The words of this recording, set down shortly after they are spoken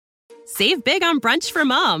Save big on brunch for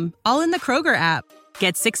mom, all in the Kroger app.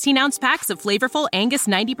 Get 16-ounce packs of flavorful Angus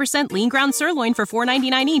 90% lean ground sirloin for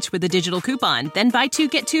 $4.99 each with a digital coupon. Then buy 2,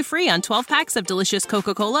 get 2 free on 12 packs of delicious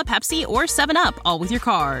Coca-Cola, Pepsi, or 7-Up, all with your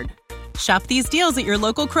card. Shop these deals at your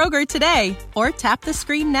local Kroger today, or tap the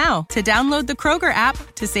screen now to download the Kroger app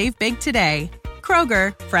to save big today.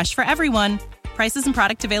 Kroger, fresh for everyone. Prices and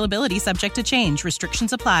product availability subject to change.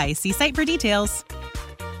 Restrictions apply. See site for details.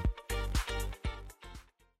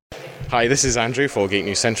 Hi, this is Andrew for Geek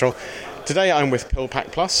News Central. Today I'm with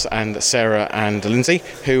PillPack Plus and Sarah and Lindsay,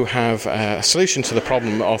 who have a solution to the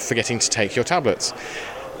problem of forgetting to take your tablets.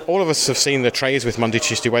 All of us have seen the trays with Monday,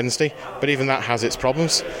 Tuesday, Wednesday, but even that has its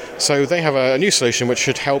problems. So they have a new solution which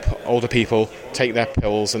should help older people take their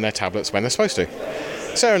pills and their tablets when they're supposed to.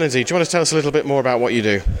 Sarah and Lindsay, do you want to tell us a little bit more about what you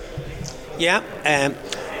do? Yeah,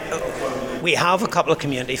 we have a couple of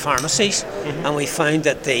community pharmacies, and we found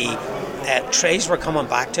that the trays were coming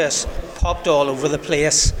back to us, popped all over the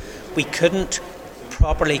place. We couldn't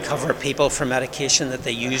properly cover people for medication that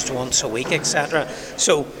they used once a week, etc.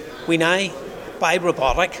 So we now, by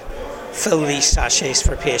robotic, fill these sachets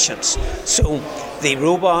for patients. So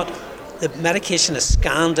the medication is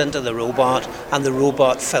scanned into the robot and the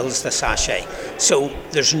robot fills the sachet. So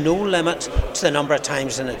there's no limit to the number of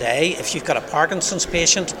times in a day. If you've got a Parkinson's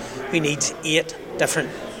patient who needs 8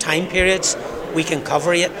 different time periods, we can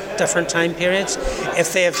cover 8 different time periods.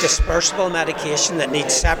 If they have dispersible medication that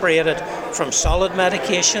needs separated from solid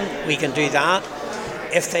medication, we can do that.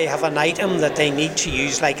 If they have an item that they need to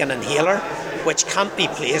use, like an inhaler, which can't be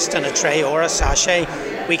placed in a tray or a sachet,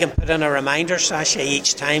 we can put in a reminder sachet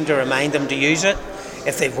each time to remind them to use it.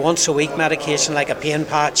 If they've once a week medication like a pain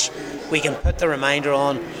patch, we can put the reminder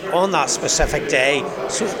on that specific day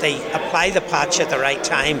so that they apply the patch at the right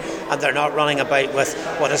time and they're not running about with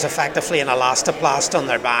what is effectively an elastoplast on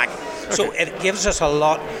their back. Okay. So it gives us a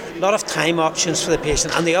lot of time options for the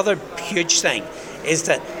patient. And the other huge thing is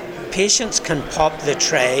that patients can pop the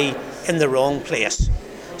tray in the wrong place.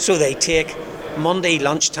 So they take Monday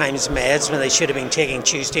lunchtime's meds when they should have been taking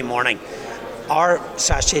Tuesday morning. Our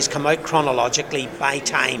sachets come out chronologically by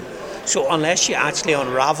time. So unless you actually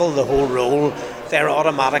unravel the whole roll, they're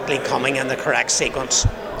automatically coming in the correct sequence.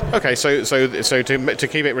 Okay, so to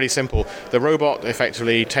keep it really simple, the robot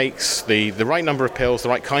effectively takes the right number of pills, the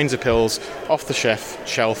right kinds of pills off the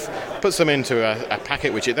shelf, puts them into a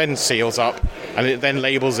packet which it then seals up, and it then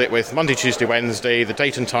labels it with Monday, Tuesday, Wednesday, the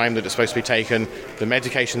date and time that it's supposed to be taken, the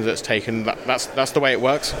medication that's taken. That's the way it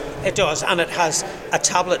works? It does, and it has a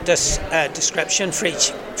tablet description for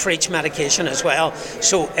each medication as well.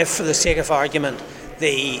 So if, for the sake of argument,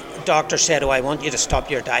 the doctor said, I want you to stop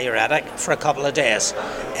your diuretic for a couple of days,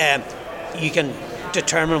 you can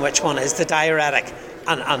determine which one is the diuretic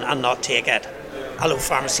and not take it. Hello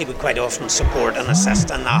Pharmacy would quite often support and assist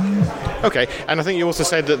in that. Okay, and I think you also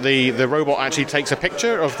said that the robot actually takes a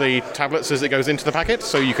picture of the tablets as it goes into the packet,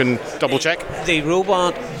 so you can double check? The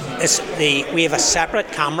robot we have a separate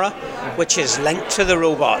camera which is linked to the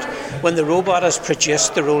robot. When the robot has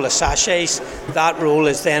produced the roll of sachets, that roll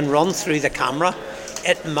is then run through the camera.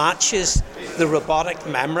 It matches the robotic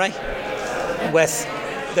memory with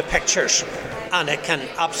the pictures, and it can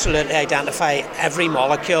absolutely identify every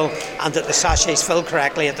molecule and that the sachets fill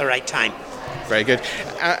correctly at the right time. Very good.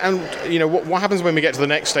 And what happens when we get to the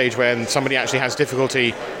next stage when somebody actually has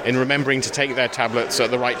difficulty in remembering to take their tablets at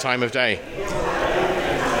the right time of day?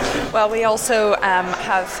 Well, we also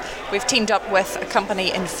we've teamed up with a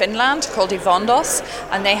company in Finland called Ivondos,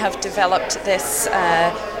 and they have developed this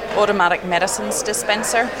automatic medicines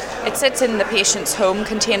dispenser. It sits in the patient's home,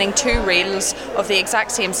 containing 2 reels of the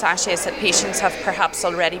exact same sachets that patients have perhaps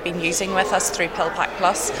already been using with us through PillPack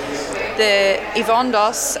Plus. The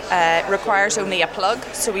Ivondos requires only a plug,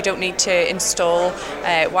 so we don't need to install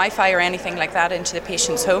Wi-Fi or anything like that into the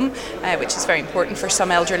patient's home, which is very important for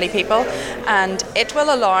some elderly people. And it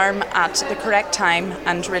will alarm at the correct time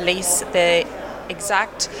and release the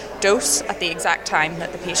exact dose at the exact time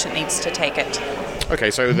that the patient needs to take it. Okay,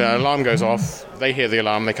 so the alarm goes off, they hear the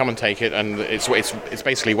alarm, they come and take it, and it's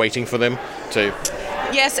basically waiting for them to...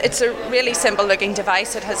 Yes, it's a really simple looking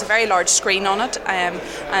device. It has a very large screen on it,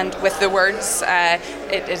 and with the words,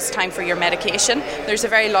 it is time for your medication. There's a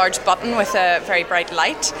very large button with a very bright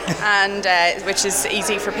light, and which is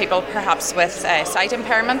easy for people perhaps with sight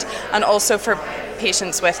impairment, and also for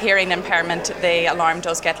patients with hearing impairment. The alarm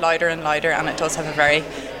does get louder and louder, and it does have a very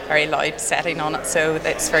loud setting on it, so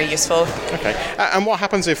it's very useful. Okay, and what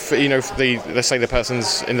happens if let's say the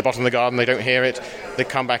person's in the bottom of the garden, they don't hear it, they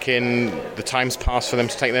come back in, the time's passed for them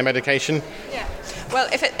to take their medication? Yeah. Well,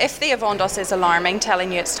 if the Ivondos is alarming,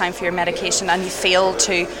 telling you it's time for your medication, and you fail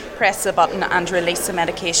to press the button and release the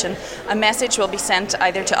medication. A message will be sent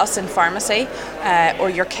either to us in pharmacy or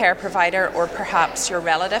your care provider or perhaps your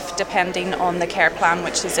relative, depending on the care plan,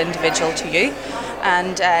 which is individual to you,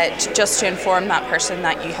 and just to inform that person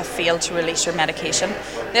that you have failed to release your medication.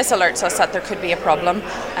 This alerts us that there could be a problem.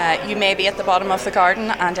 You may be at the bottom of the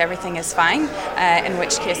garden and everything is fine, in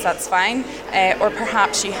which case that's fine, or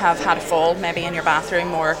perhaps you have had a fall, maybe in your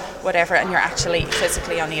bathroom or whatever, and you're actually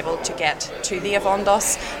physically unable to get to the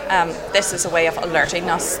Avondos. This is a way of alerting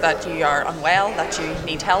us that you are unwell, that you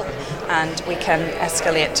need help, and we can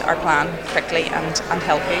escalate our plan quickly and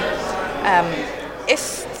help you. If,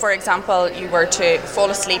 for example, you were to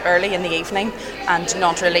fall asleep early in the evening and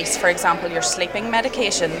not release, for example, your sleeping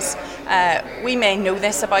medications, we may know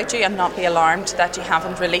this about you and not be alarmed that you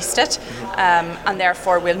haven't released it, and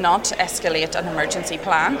therefore will not escalate an emergency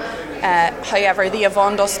plan. However, the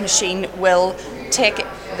Avondos machine will take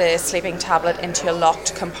the sleeping tablet into a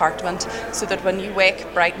locked compartment so that when you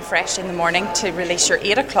wake bright and fresh in the morning to release your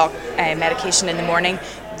 8 o'clock medication in the morning,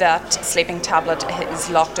 that sleeping tablet is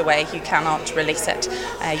locked away. You cannot release it.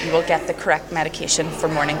 You will get the correct medication for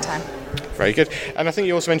morning time. Very good. And I think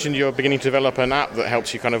you also mentioned you're beginning to develop an app that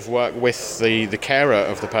helps you kind of work with the carer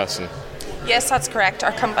of the person. Yes, that's correct.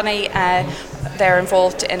 Our company, they're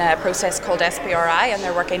involved in a process called SPRI, and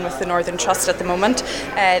they're working with the Northern Trust at the moment.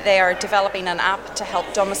 They are developing an app to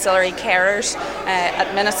help domiciliary carers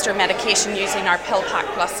administer medication using our Pill Pack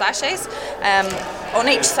Plus sachets. On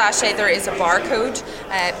each sachet there is a barcode,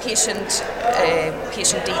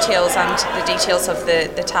 patient details and the details of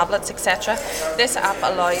the tablets, etc. This app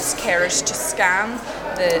allows carers to scan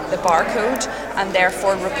the barcode and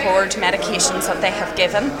therefore record medications that they have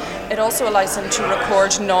given. It also allows them to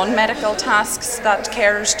record non-medical tasks that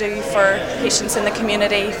carers do for patients in the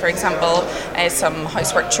community, for example, some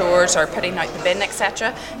housework chores or putting out the bin,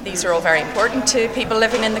 etc. These are all very important to people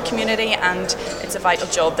living in the community, and it's a vital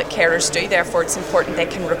job that carers do, therefore it's important they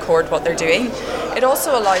can record what they're doing. It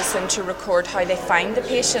also allows them to record how they find the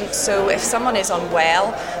patient, so if someone is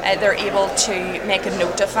unwell, they're able to make a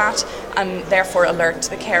note of that and therefore alert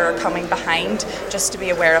the carer coming behind just to be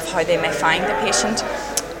aware of how they may find the patient.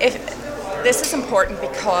 This is important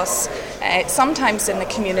because sometimes in the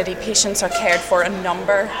community patients are cared for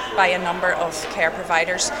by a number of care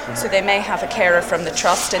providers. So they may have a carer from the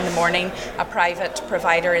trust in the morning, a private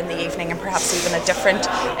provider in the evening, and perhaps even a different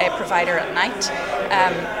provider at night.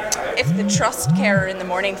 If the trust carer in the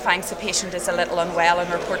morning finds the patient is a little unwell and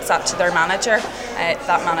reports that to their manager,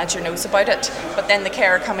 that manager knows about it. But then the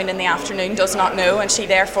carer coming in the afternoon does not know, and she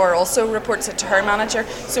therefore also reports it to her manager.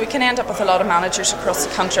 So we can end up with a lot of managers across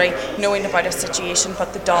the country knowing about a situation,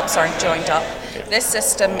 but the dots aren't joined up. This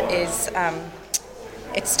system is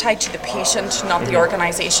it's tied to the patient, not the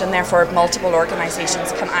organisation. Therefore, multiple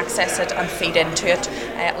organisations can access it and feed into it,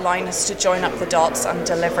 allowing us to join up the dots and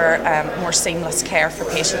deliver more seamless care for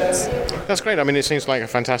patients. That's great. I mean, it seems like a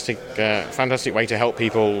fantastic way to help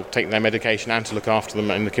people take their medication and to look after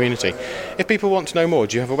them in the community. If people want to know more,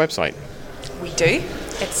 do you have a website? We do.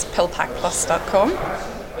 It's pillpackplus.com.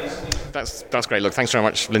 That's great. Look, thanks very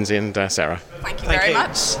much, Lindsay and Sarah. Thank you very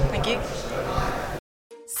much. Thank you.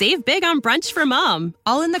 Save big on brunch for mom,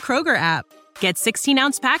 all in the Kroger app. Get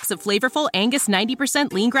 16-ounce packs of flavorful Angus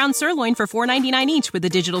 90% lean ground sirloin for $4.99 each with a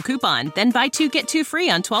digital coupon. Then buy 2, get 2 free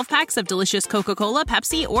on 12 packs of delicious Coca-Cola,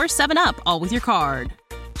 Pepsi, or 7-Up, all with your card.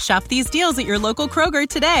 Shop these deals at your local Kroger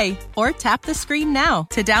today, or tap the screen now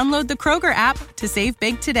to download the Kroger app to save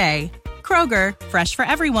big today. Kroger, fresh for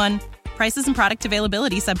everyone. Prices and product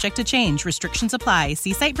availability subject to change. Restrictions apply.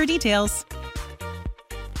 See site for details.